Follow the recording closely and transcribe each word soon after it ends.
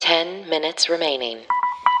10 minutes remaining.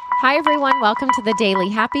 Hi, everyone. Welcome to the Daily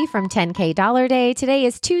Happy from 10K Dollar Day. Today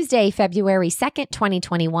is Tuesday, February 2nd,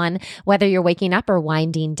 2021. Whether you're waking up or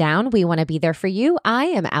winding down, we want to be there for you. I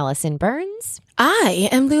am Allison Burns. I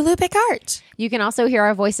am Lulu Picard. You can also hear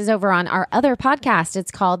our voices over on our other podcast.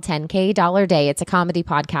 It's called 10K Dollar Day. It's a comedy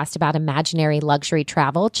podcast about imaginary luxury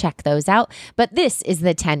travel. Check those out. But this is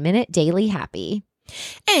the 10-minute Daily Happy.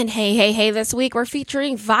 And hey, this week we're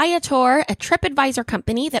featuring Viator, a TripAdvisor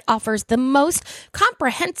company that offers the most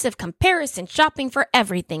comprehensive comparison shopping for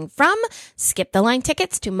everything from skip-the-line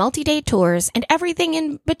tickets to multi-day tours and everything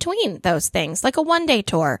in between those things, like a one-day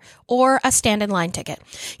tour or a stand-in-line ticket.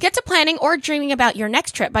 Get to planning or dreaming about your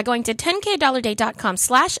next trip by going to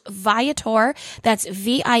 10kdollarday.com/Viator, that's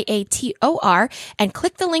Viator, and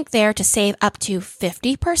click the link there to save up to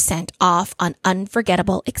 50% off on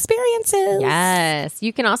unforgettable experiences. Yes.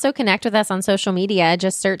 You can also connect with us on social media.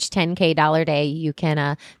 Just search 10K Dollar Day. You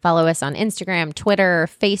can follow us on Instagram, Twitter,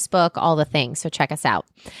 Facebook, all the things. So check us out.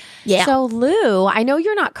 Yeah. So Lou, I know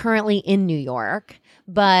you're not currently in New York,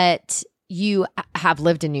 but you have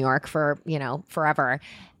lived in New York for, forever.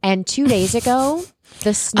 And 2 days ago,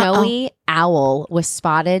 the snowy owl was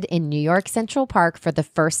spotted in New York Central Park for the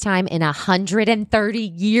first time in 130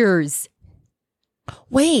 years.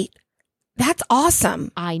 Wait, that's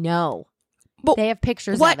awesome. I know. But they have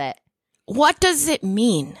pictures of it. What does it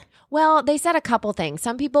mean? Well, they said a couple things.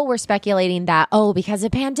 Some people were speculating that, because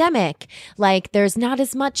of pandemic, like there's not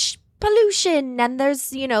as much pollution and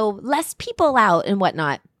there's, less people out and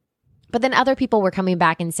whatnot. But then other people were coming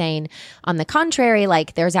back and saying, on the contrary,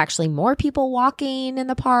 like there's actually more people walking in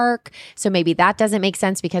the park. So maybe that doesn't make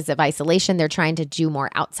sense because of isolation. They're trying to do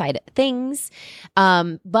more outside things.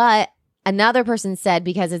 But another person said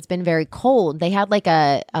because it's been very cold, they had like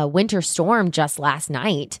a winter storm just last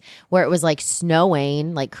night where it was like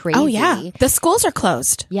snowing like crazy. Oh, yeah. The schools are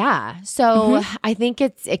closed. Yeah. So I think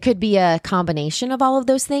it could be a combination of all of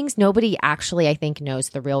those things. Nobody actually, I think, knows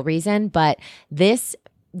the real reason. But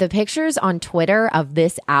the pictures on Twitter of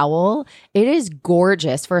this owl, it is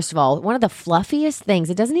gorgeous. First of all, one of the fluffiest things.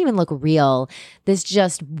 It doesn't even look real. This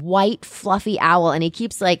just white, fluffy owl. And he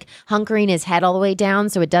keeps like hunkering his head all the way down.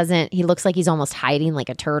 So he looks like he's almost hiding like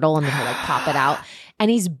a turtle and then he'll like pop it out. And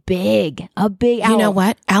he's big, a big owl. You know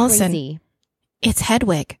what, Allison? Crazy. It's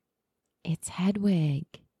Hedwig. It's Hedwig.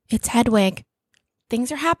 It's Hedwig.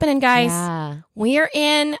 Things are happening, guys. Yeah. We are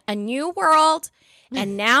in a new world.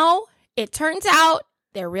 And now it turns out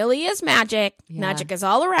there really is magic. Yeah. Magic is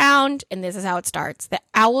all around, and this is how it starts. The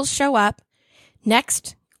owls show up.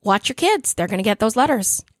 Next, watch your kids. They're going to get those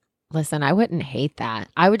letters. Listen, I wouldn't hate that.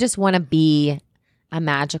 I would just want to be a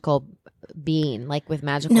magical being, like with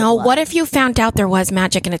magical blood. What if you found out there was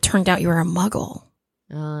magic and it turned out you were a muggle?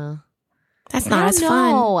 That's not as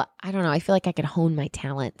fun. I don't know. I feel like I could hone my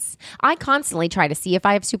talents. I constantly try to see if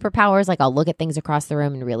I have superpowers. Like I'll look at things across the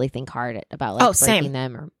room and really think hard about like breaking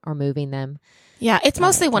them or moving them. Yeah, it's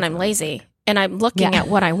mostly when I'm lazy and I'm looking at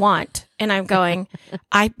what I want and I'm going,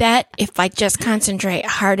 I bet if I just concentrate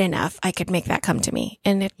hard enough, I could make that come to me.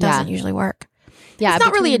 And it doesn't usually work. Yeah, it's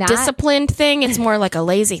not really a disciplined thing. It's more like a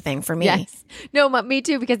lazy thing for me. Yes. No, me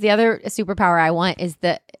too, because the other superpower I want is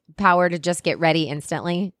the power to just get ready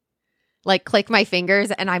instantly. Like click my fingers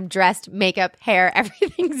and I'm dressed, makeup, hair,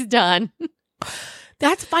 everything's done.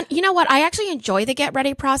 That's fun. You know what? I actually enjoy the get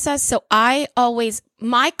ready process. So my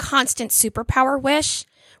constant superpower wish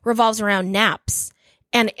revolves around naps.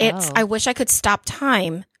 And I wish I could stop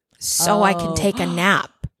time so I can take a nap.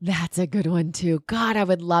 That's a good one too. God, I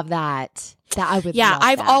would love that.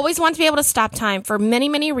 I've always wanted to be able to stop time for many,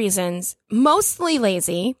 many reasons, mostly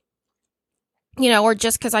lazy, or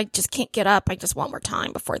just because I just can't get up. I just want more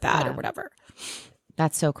time before that or whatever.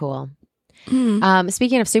 That's so cool.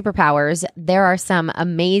 Speaking of superpowers, there are some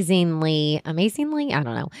amazingly, I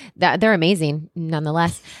don't know, they're amazing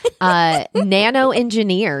nonetheless, nano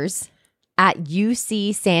engineers at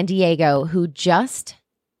UC San Diego who just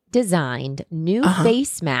designed new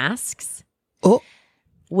face masks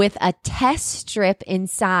with a test strip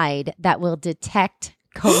inside that will detect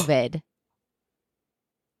COVID.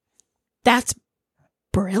 That's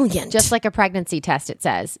brilliant. Just like a pregnancy test, it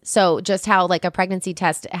says. So just how like a pregnancy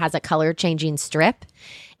test has a color changing strip,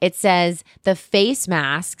 it says the face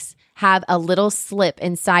masks have a little slip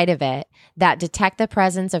inside of it that detect the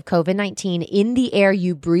presence of COVID-19 in the air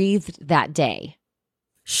you breathed that day.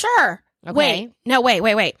 Sure. Okay.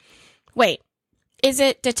 Wait. Is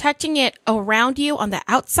it detecting it around you on the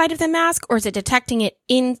outside of the mask, or is it detecting it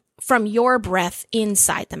from your breath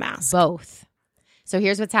inside the mask? Both. So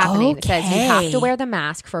here's what's happening. Okay. It says you have to wear the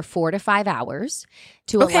mask for 4 to 5 hours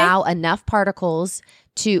to allow enough particles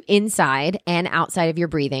to inside and outside of your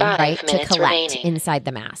breathing, 5 right? To minutes collect remaining. inside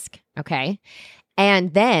the mask. Okay.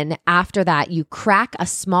 And then after that, you crack a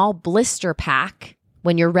small blister pack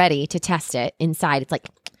when you're ready to test it inside. It's like,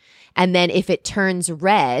 and then if it turns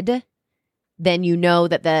red, then you know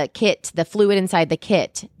that the fluid inside the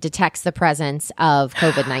kit detects the presence of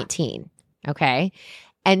COVID-19. Okay.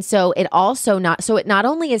 And so it not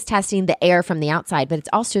only is testing the air from the outside, but it's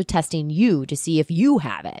also testing you to see if you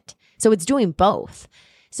have it. So it's doing both.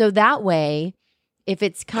 So that way, if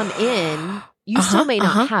it's come in, you still may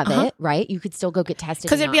not have it, right? You could still go get tested.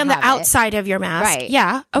 Because it'd be on the outside of your mask. Right.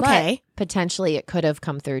 Yeah. Okay. But potentially it could have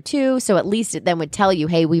come through too. So at least it then would tell you,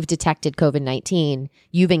 hey, we've detected COVID-19.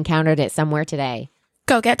 You've encountered it somewhere today.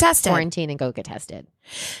 Go get tested. Quarantine and go get tested.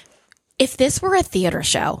 If this were a theater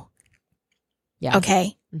show, Yeah.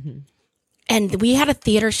 okay, Mm-hmm. and we had a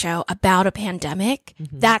theater show about a pandemic,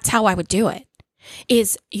 Mm-hmm. that's how I would do it.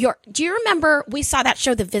 Do you remember we saw that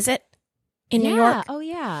show, The Visit, in New York? Oh,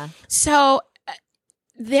 yeah. So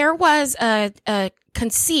there was a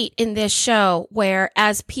conceit in this show where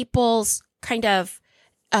as people's kind of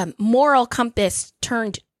moral compass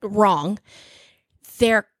turned wrong,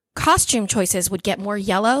 their costume choices would get more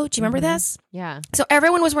yellow. Do you remember this? Yeah. So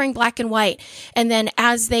everyone was wearing black and white. And then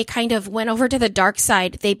as they kind of went over to the dark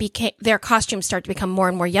side, their costumes started to become more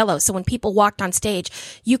and more yellow. So when people walked on stage,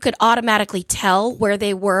 you could automatically tell where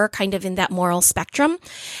they were kind of in that moral spectrum.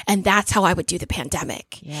 And that's how I would do the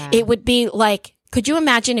pandemic. Yeah. It would be like, could you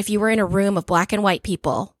imagine if you were in a room of black and white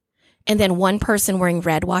people and then one person wearing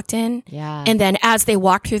red walked in? Yeah. And then as they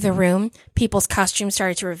walked through the room, people's costumes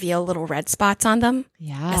started to reveal little red spots on them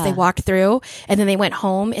Yeah. as they walked through. And then they went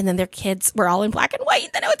home and then their kids were all in black and white.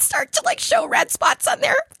 And then it would start to like show red spots on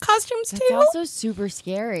their costumes That's too. also super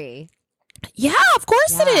scary. Yeah, of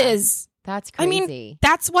course Yeah. it is. That's I crazy. mean,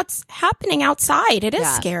 that's what's happening outside. It is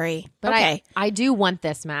Yeah. scary. But okay. I do want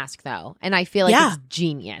this mask though. And I feel like Yeah. it's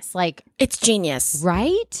genius. Like, It's genius.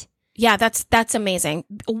 right? Yeah, that's amazing.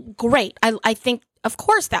 Great. I think, of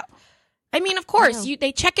course, of know. course,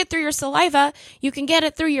 they check it through your saliva. You can get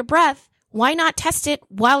it through your breath. Why not test it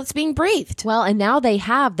while it's being breathed? Well, and now they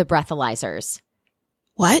have the breathalyzers.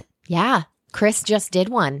 What? Yeah. Chris just did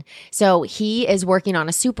one. So he is working on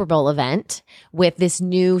a Super Bowl event with this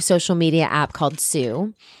new social media app called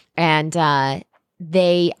Sue. And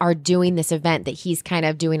they are doing this event that he's kind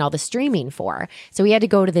of doing all the streaming for. So he had to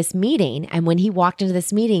go to this meeting. And when he walked into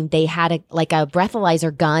this meeting, they had a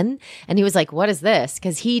breathalyzer gun. And he was like, what is this?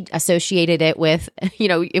 Because he associated it with,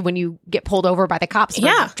 when you get pulled over by the cops for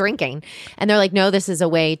Yeah. drinking. And they're like, no, this is a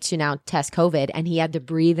way to now test COVID. And he had to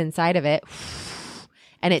breathe inside of it.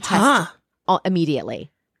 And it tested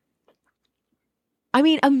immediately. I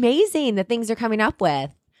mean, amazing the things they're coming up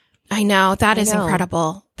with. I know. That is know.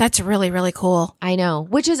 incredible. That's really, really cool. I know,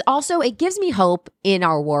 which is also, it gives me hope in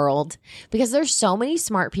our world because there's so many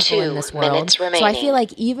smart people in 2 this world. minutes So I remaining. feel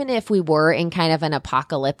like even if we were in kind of an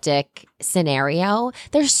apocalyptic scenario,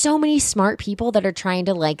 there's so many smart people that are trying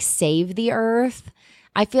to like save the earth.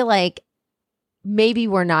 I feel like maybe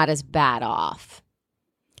we're not as bad off.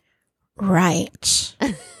 Right.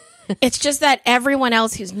 It's just that everyone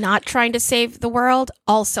else who's not trying to save the world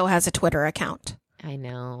also has a Twitter account. I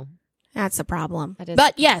know. That's a problem. That is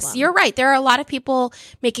But a yes, problem. you're right. There are a lot of people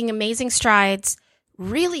making amazing strides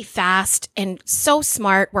really fast and so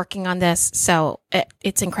smart working on this. So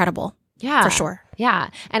it's incredible. Yeah. For sure. Yeah.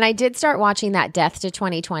 And I did start watching that Death to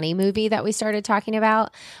 2020 movie that we started talking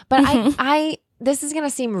about. But I this is going to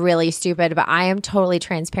seem really stupid, but I am totally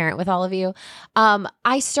transparent with all of you.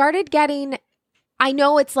 I started getting, I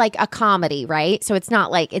know it's like a comedy, right? So it's not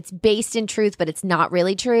like it's based in truth, but it's not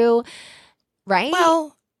really true, right?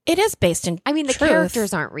 Well, it is based in I mean, the truth.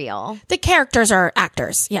 characters aren't real. The characters are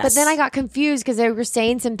actors, yes. But then I got confused because they were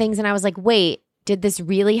saying some things and I was like, wait, did this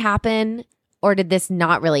really happen? Or did this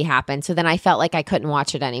not really happen? So then I felt like I couldn't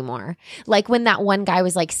watch it anymore. Like when that one guy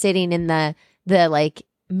was like sitting in the like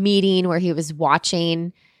meeting where he was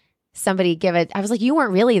watching somebody give it. I was like, you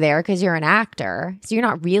weren't really there because you're an actor. So you're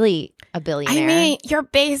not really a billionaire. I mean, you're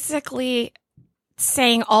basically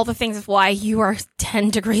saying all the things of why you are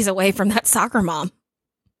 10 degrees away from that soccer mom.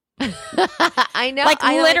 I know. Like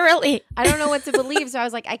literally. I don't know what to believe. So I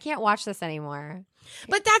was like, I can't watch this anymore.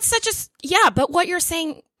 But that's such a, but what you're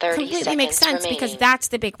saying 30 completely makes seconds sense because remaining. that's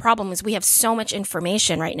the big problem is we have so much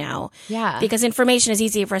information right now. Yeah. Because information is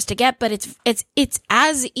easy for us to get, but it's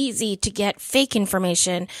as easy to get fake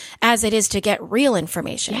information as it is to get real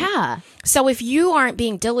information. Yeah. So if you aren't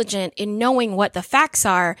being diligent in knowing what the facts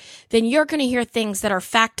are, then you're going to hear things that are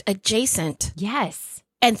fact adjacent Yes.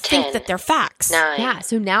 and think 10, that they're facts. 9, Yeah.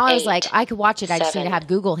 So now I was 8, like, I could watch it. I just need to 7, have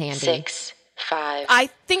Google handy. 6, 5. I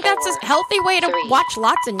think that's a healthy way to 3, watch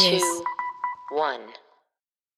lots of news. 2, 1.